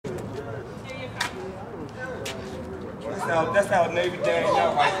That's how Navy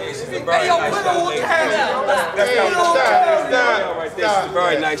Danielle right there. She's a very nice young lady. That's how right there. She's a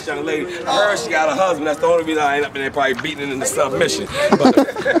very nice young lady. Her, she got a husband. That's the only reason I ain't up in there probably beating it into submission.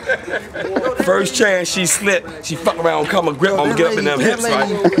 But first chance she slipped, she fuck around, come a grip, I'm get up in them hips,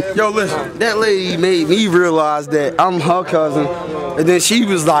 right? Yo, listen, that lady made me realize that I'm her cousin, and then she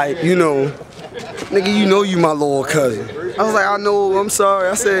was like, you know, nigga, you know you my little cousin. I was like, I know, I'm sorry.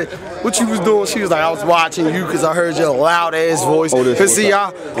 I said, what you was doing? She was like, I was watching you because I heard your loud ass voice. Cause see,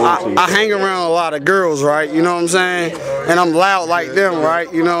 I hang around a lot of girls, right? You know what I'm saying? And I'm loud like them,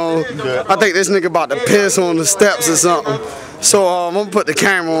 right? You know, I think this nigga about to piss on the steps or something. So I'm gonna put the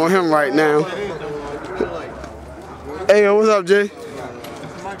camera on him right now. Hey, yo, what's up, Jay?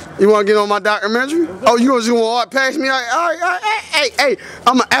 You wanna get on my documentary? Oh, you just wanna walk past me? All right, hey,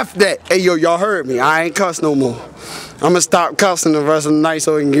 I'ma F that. Hey, yo, y'all heard me. I ain't cuss no more. I'ma stop cussing the rest of the night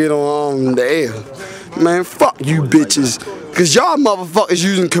so we can get on the air. Man, fuck you bitches. Cause y'all motherfuckers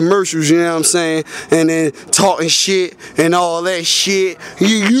using commercials, you know what I'm saying? And then talking shit and all that shit.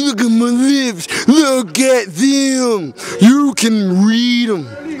 You look at my lips, look at them. You can read them.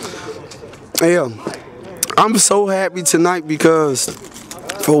 Yeah, I'm so happy tonight because,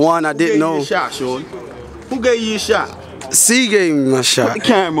 for one, I didn't know. Who gave you a shot, shorty? Who gave you a shot? C gave me my shot. Put the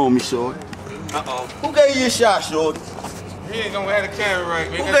camera on me, shorty. Who gave you a shot, shorty? You ain't gonna have the camera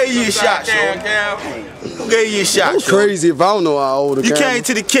right, man. Who gave you a shot, shorty? Who gave you a shot, shorty? Crazy if I don't know how old the You camera. came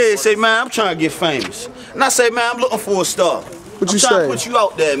to the kid and say, man, I'm trying to get famous. And I say, man, I'm looking for a star. What you I'm trying say? to put you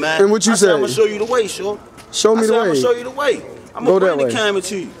out there, man. And what you say? I'm gonna show you the way, shorty. Show me the way. I'm gonna show you the way. I'm gonna bring the camera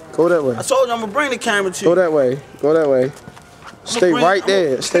to you. Go that way. I told you I'm gonna bring the camera to you. Go that way. Go that way. Stay right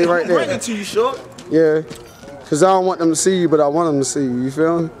there. Stay right there. Bring it to you, shorty. Yeah. Cause I don't want them to see you, but I want them to see you. You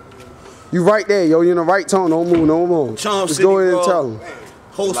feel me? You right there, yo. You in the right tone. Don't move no more. Charm Just City, go ahead and bro. tell them.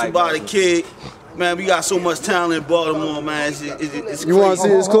 Hosted by the kid. Man, we got so much talent in Baltimore, man. It's crazy. You want to see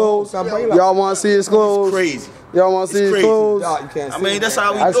his clothes? Y'all want to see his clothes? It's crazy. Y'all want to see his clothes? I mean, that's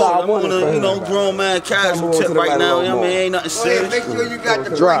how we do it. I'm on a, you know, grown man casual tip right now. You know what I mean? Ain't nothing serious. Make sure you got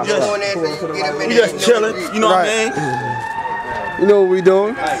the Drop. brakes on there so you can get him in We there. just chilling. You know what I mean? You know what we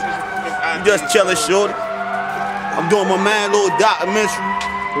doing? We just chilling, shorty. I'm doing my man little documentary.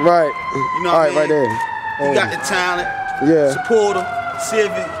 Right. You know All what right, I mean? right there. You got the talent. Yeah. Support him.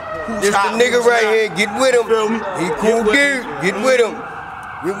 Civic. This the nigga right here. Get with him. He cool dude. Get with him.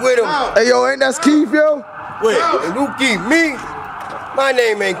 Get with him. Hey, yo, ain't that Keith, yo? Wait. And who Keith? Me? My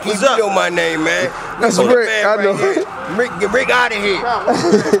name ain't Keith. You know my name, man. That's Rick. I know. Rick, get Rick out of here.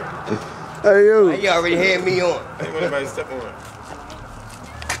 Hey, yo. He already had me on.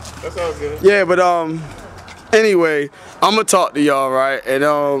 That's all good. Yeah, but anyway, I'ma talk to y'all, right? And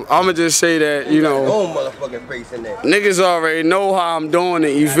I'ma just say that, you know, Own motherfucking face in there. niggas already know how I'm doing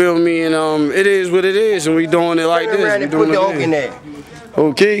it, you feel me? And it is what it is, and we doing it like Turn this. around We and put doing the it oak in there.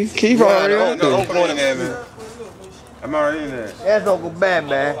 Okay, Keith already No, on there. Uncle in there, man. I'm already in there. That's Uncle Bad,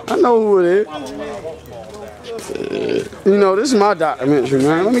 man. I know who it is. You know, this is my documentary,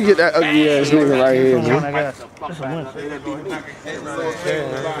 man. Let me get that ugly ass nigga right here, man.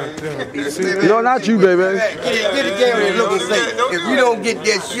 No, not you, baby. Get the camera and look and say, if you don't get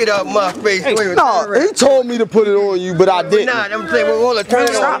that shit out my face, No, he told me to put it on you, but I didn't. Nah, I'm saying, well, hold on, turn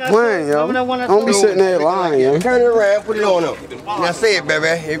it Stop on. playing, yo. Don't be sitting there lying, yo. Turn it around, put it on him. Now say it, baby.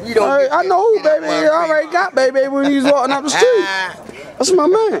 If you don't Hey, get I know who baby is. I already got baby when he was walking up the street. That's my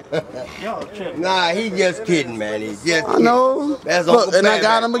man. Nah, he just kidding, man. He's just I know. That's Look, Uncle and I Bad,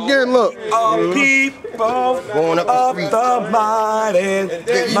 got man. him again. Look. People Going up the street. the mighty,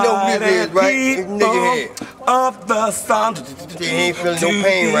 You know what this is, right? This nigga head. of the sun. He ain't feeling no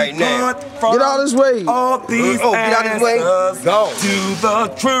pain right now. Get out this way. All these Oh, get out his way. answers Go. to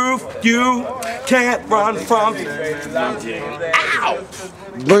the truth you can't run from. Ow!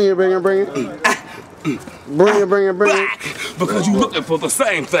 Bring it, bring it, bring it. Bring it, bring it, bring it. Because you looking for the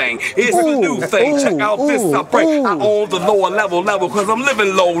same thing. It's the new thing. Check out this. ooh, I break. I ooh. own the lower level because I'm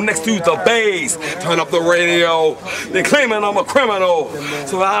living low next to the bass. Turn up the radio. They're claiming I'm a criminal.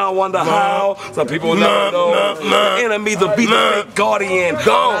 So I don't wonder how. Some people never know. The enemy, the beat, the fake guardian. I'm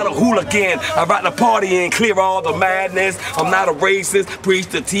not a hooligan. I rock the party and clear all the madness. I'm not a racist. Preach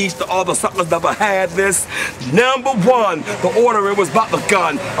to teach the other suckers never had this. Number one, the order it was about the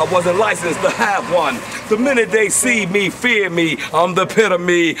gun. I wasn't licensed to have one. one. The minute they see me, fear me. I'm the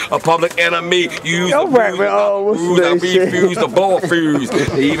epitome, a public enemy. Use the refuse the ball fuse.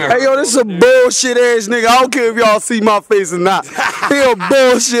 Hey yo, this is a bullshit ass nigga. I don't care if y'all see my face or not. He a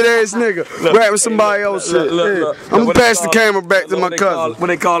bullshit ass nigga. Rapping somebody else shit. I'm gonna pass the camera back to my cousin. What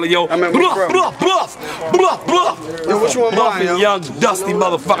they call it, yo? Bluff. Yo, which one mine, yo? Young dusty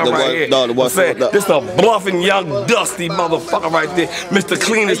motherfucker right here. This a bluffing young dusty motherfucker right there. Mr.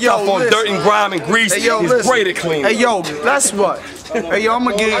 Clean his stuff on dirt and grime and grease. He's braided clean. Hey yo, that's what. Hey yo, I'm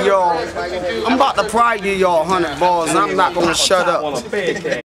about to probably give y'all 100 balls and I'm not gonna shut up.